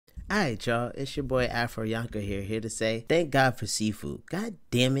Alright y'all, it's your boy Afro Yonka here to say thank God for Sifu. God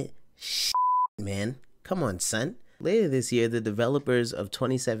damn it, man. Come on son. Later this year, the developers of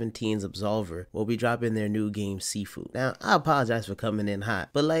 2017's Absolver will be dropping their new game Sifu. Now, I apologize for coming in hot,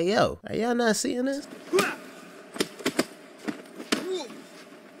 but like yo, are y'all not seeing this?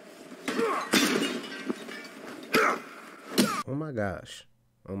 Oh my gosh.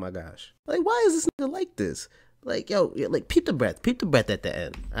 Oh my gosh. Like why is this nigga like this? Like, yo, like, peep the breath at the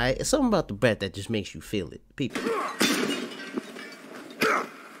end, alright? It's something about the breath that just makes you feel it. Peep.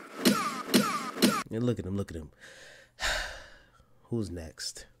 And look at him. Who's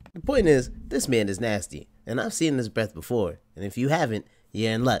next? The point is, this man is nasty, and I've seen this breath before, and if you haven't,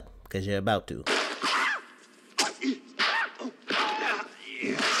 you're in luck, because you're about to.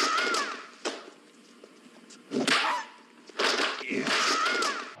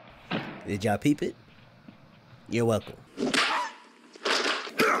 Did y'all peep it? You're welcome.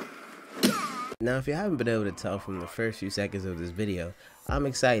 Now, if you haven't been able to tell from the first few seconds of this video, I'm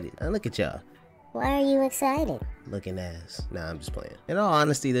excited. Now look at y'all. Why are you excited? Looking ass. Nah, I'm just playing. In all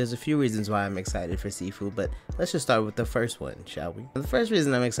honesty, there's a few reasons why I'm excited for Sifu, but let's just start with the first one, shall we? The first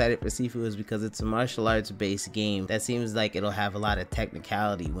reason I'm excited for Sifu is because it's a martial arts based game that seems like it'll have a lot of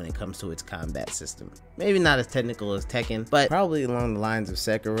technicality when it comes to its combat system. Maybe not as technical as Tekken, but probably along the lines of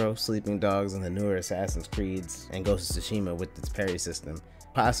Sekiro, Sleeping Dogs, and the newer Assassin's Creeds, and Ghost of Tsushima with its parry system.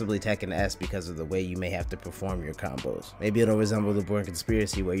 Possibly Tekken-esque because of the way you may have to perform your combos. Maybe it'll resemble the Born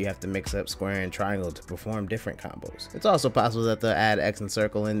Conspiracy where you have to mix up square and triangle to perform different combos. It's also possible that they'll add X and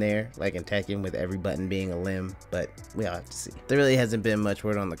circle in there, like in Tekken with every button being a limb, but we all have to see. There really hasn't been much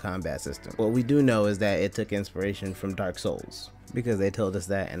word on the combat system. What we do know is that it took inspiration from Dark Souls, because they told us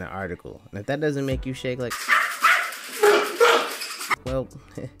that in an article. And if that doesn't make you shake like well,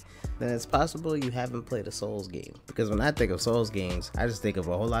 then it's possible you haven't played a Souls game. Because when I think of Souls games, I just think of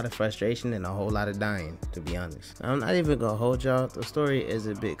a whole lot of frustration and a whole lot of dying, to be honest. I'm not even gonna hold y'all, the story is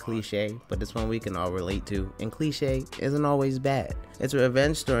a bit cliche, but it's one we can all relate to, and cliche isn't always bad. It's a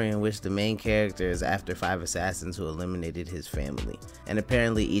revenge story in which the main character is after 5 assassins who eliminated his family, and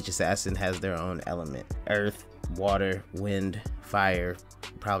apparently each assassin has their own element: earth, water, wind, fire,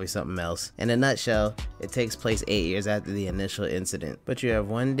 probably something else. In a nutshell, it takes place 8 years after the initial incident, but you have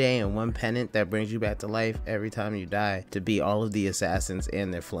one day and one pennant that brings you back to life every time you die to beat all of the assassins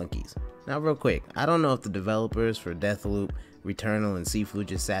and their flunkies. Now real quick, I don't know if the developers for Deathloop, Returnal, and Sifu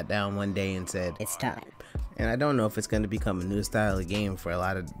just sat down one day and said, It's time. And I don't know if it's going to become a new style of game for a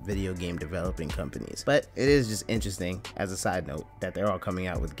lot of video game developing companies. But it is just interesting, as a side note, that they're all coming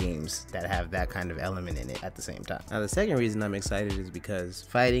out with games that have that kind of element in it at the same time. Now the second reason I'm excited is because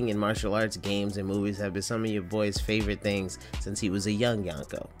fighting and martial arts games and movies have been some of your boy's favorite things since he was a young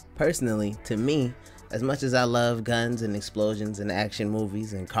Yonko. Personally, to me, as much as I love guns and explosions and action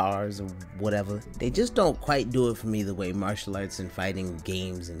movies and cars or whatever, they just don't quite do it for me the way martial arts and fighting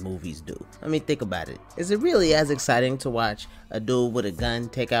games and movies do. I mean, think about it. Is it really as exciting to watch a dude with a gun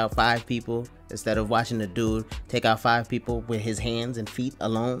take out 5 people instead of watching a dude take out 5 people with his hands and feet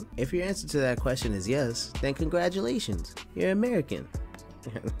alone? If your answer to that question is yes, then congratulations, you're American.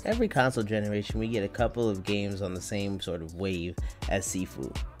 Every console generation we get a couple of games on the same sort of wave as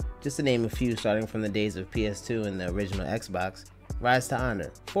Sifu. Just to name a few, starting from the days of PS2 and the original Xbox: Rise to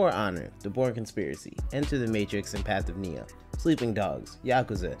Honor, For Honor, The Born Conspiracy, Enter the Matrix, and Path of Neo, Sleeping Dogs,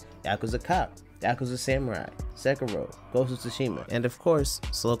 Yakuza, Yakuza Cop, Yakuza Samurai, Sekiro, Ghost of Tsushima, and of course,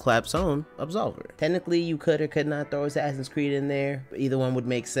 Slow Clap's own Absolver. Technically, you could or could not throw Assassin's Creed in there, but either one would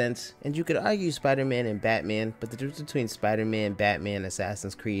make sense. And you could argue Spider-Man and Batman, but the difference between Spider-Man, Batman,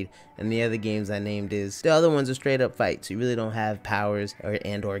 Assassin's Creed, and the other games I named is the other ones are straight up fights. You really don't have powers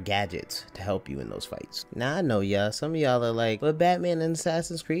or gadgets to help you in those fights. Now I know y'all, some of y'all are like, but Batman and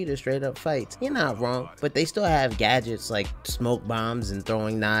Assassin's Creed are straight up fights. You're not wrong, but they still have gadgets like smoke bombs and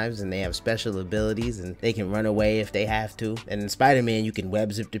throwing knives, and they have special abilities, and they can run away if they have to. And in Spider-Man, you can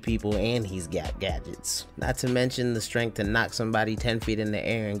web zip to people and he's got gadgets. Not to mention the strength to knock somebody 10 feet in the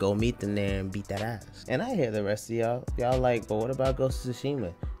air and go meet them there and beat that ass. And I hear the rest of y'all like, but what about Ghost of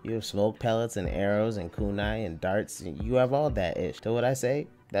Tsushima? You have smoke pellets and arrows and kunai and darts, and you have all that ish. So what I say?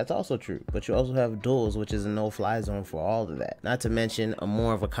 That's also true, but you also have duels, which is a no-fly zone for all of that. Not to mention a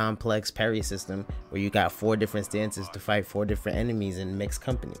more of a complex parry system where you got 4 different stances to fight 4 different enemies in mixed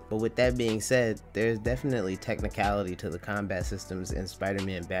company. But with that being said, there's definitely technicality to the combat systems in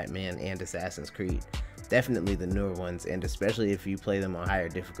Spider-Man, Batman, and Assassin's Creed. Definitely the newer ones, and especially if you play them on higher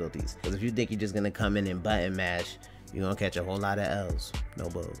difficulties. Because if you think you're just gonna come in and button mash, you're gonna catch a whole lot of L's. No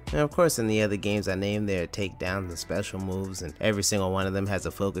bug. And of course, in the other games I named, there are takedowns and special moves, and every single one of them has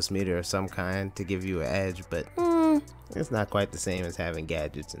a focus meter of some kind to give you an edge, but It's not quite the same as having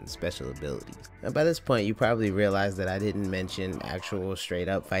gadgets and special abilities. And by this point, you probably realized that I didn't mention actual straight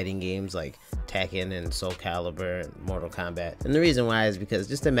up fighting games like Tekken and Soul Calibur and Mortal Kombat. And the reason why is because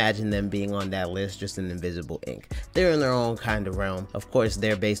just imagine them being on that list just in invisible ink. They're in their own kind of realm. Of course,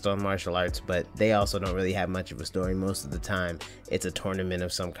 they're based on martial arts, but they also don't really have much of a story. Most of the time, it's a tournament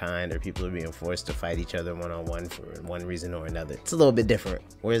of some kind, or people are being forced to fight each other one-on-one for one reason or another. It's a little bit different.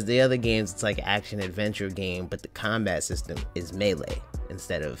 Whereas the other games, it's like action adventure game, but the combat system is melee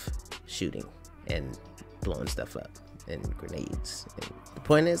instead of shooting and blowing stuff up and grenades. And the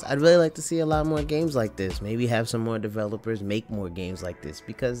point is, I'd really like to see a lot more games like this. Maybe have some more developers make more games like this,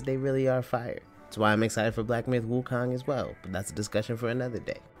 because they really are fire. That's why I'm excited for Black Myth Wukong as well, but that's a discussion for another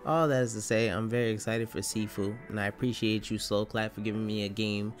day. All that is to say, I'm very excited for Sifu, and I appreciate you, Slow Clap, for giving me a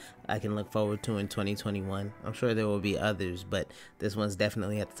game I can look forward to in 2021. I'm sure there will be others, but this one's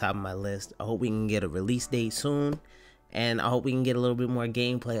definitely at the top of my list. I hope we can get a release date soon, and I hope we can get a little bit more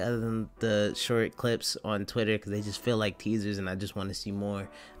gameplay other than the short clips on Twitter, because they just feel like teasers, and I just want to see more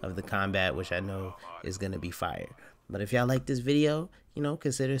of the combat, which I know is going to be fire. But if y'all like this video, you know,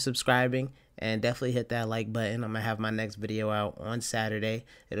 consider subscribing and definitely hit that like button. I'm going to have my next video out on Saturday.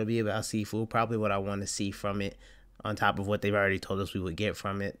 It'll be about Sifu, probably what I want to see from it, on top of what they've already told us we would get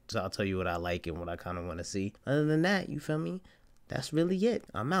from it. So I'll tell you what I like and what I kind of want to see. Other than that, you feel me? That's really it.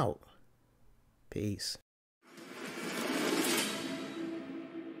 I'm out. Peace.